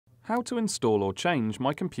how to install or change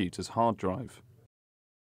my computer's hard drive.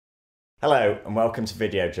 Hello and welcome to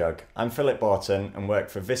Videojug. I'm Philip Borton and work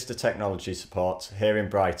for Vista Technology Support here in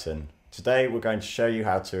Brighton. Today we're going to show you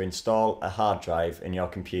how to install a hard drive in your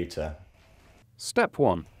computer. Step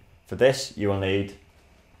 1. For this you will need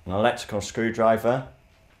an electrical screwdriver,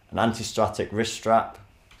 an anti-static wrist strap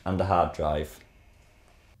and a hard drive.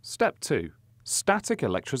 Step 2. Static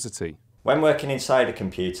electricity. When working inside a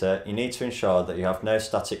computer, you need to ensure that you have no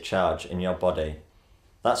static charge in your body.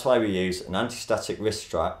 That's why we use an anti-static wrist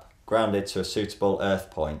strap grounded to a suitable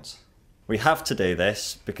earth point. We have to do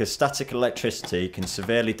this because static electricity can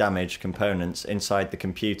severely damage components inside the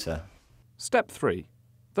computer. Step 3.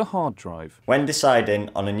 The hard drive. When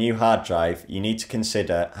deciding on a new hard drive, you need to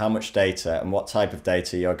consider how much data and what type of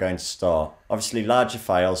data you're going to store. Obviously, larger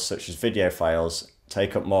files such as video files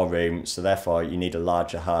take up more room, so therefore you need a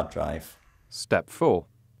larger hard drive. Step 4.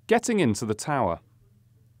 Getting into the tower.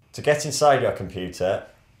 To get inside your computer,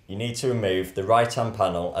 you need to remove the right-hand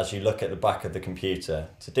panel as you look at the back of the computer.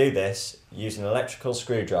 To do this, use an electrical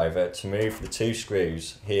screwdriver to move the two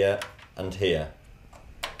screws here and here.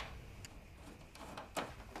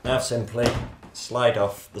 Now simply slide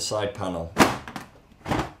off the side panel.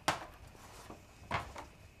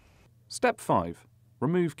 Step 5.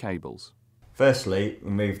 Remove cables. Firstly,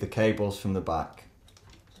 remove the cables from the back.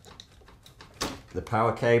 The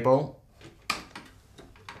power cable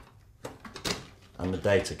and the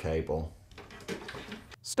data cable.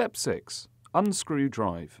 Step 6. Unscrew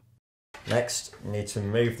drive. Next, you need to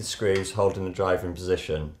remove the screws holding the drive in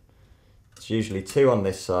position. It's usually 2 on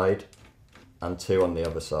this side and 2 on the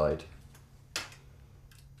other side.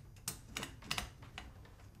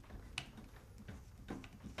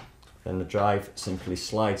 Then the drive simply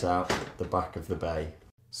slides out the back of the bay.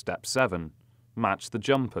 Step 7. Match the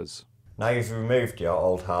jumpers. Now you've removed your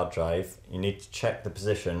old hard drive, you need to check the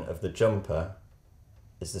position of the jumper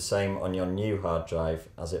is the same on your new hard drive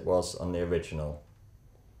as it was on the original.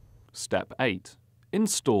 Step 8.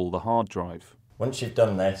 Install the hard drive. Once you've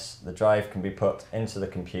done this, the drive can be put into the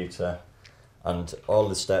computer and all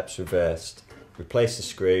the steps reversed. Replace the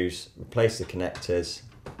screws, replace the connectors,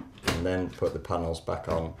 and then put the panels back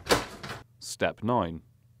on. Step 9.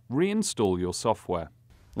 Reinstall your software.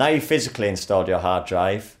 Now you've physically installed your hard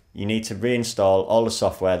drive, you need to reinstall all the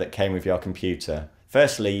software that came with your computer.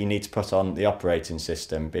 Firstly, you need to put on the operating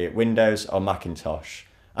system, be it Windows or Macintosh.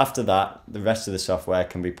 After that, the rest of the software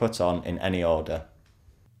can be put on in any order.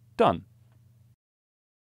 Done.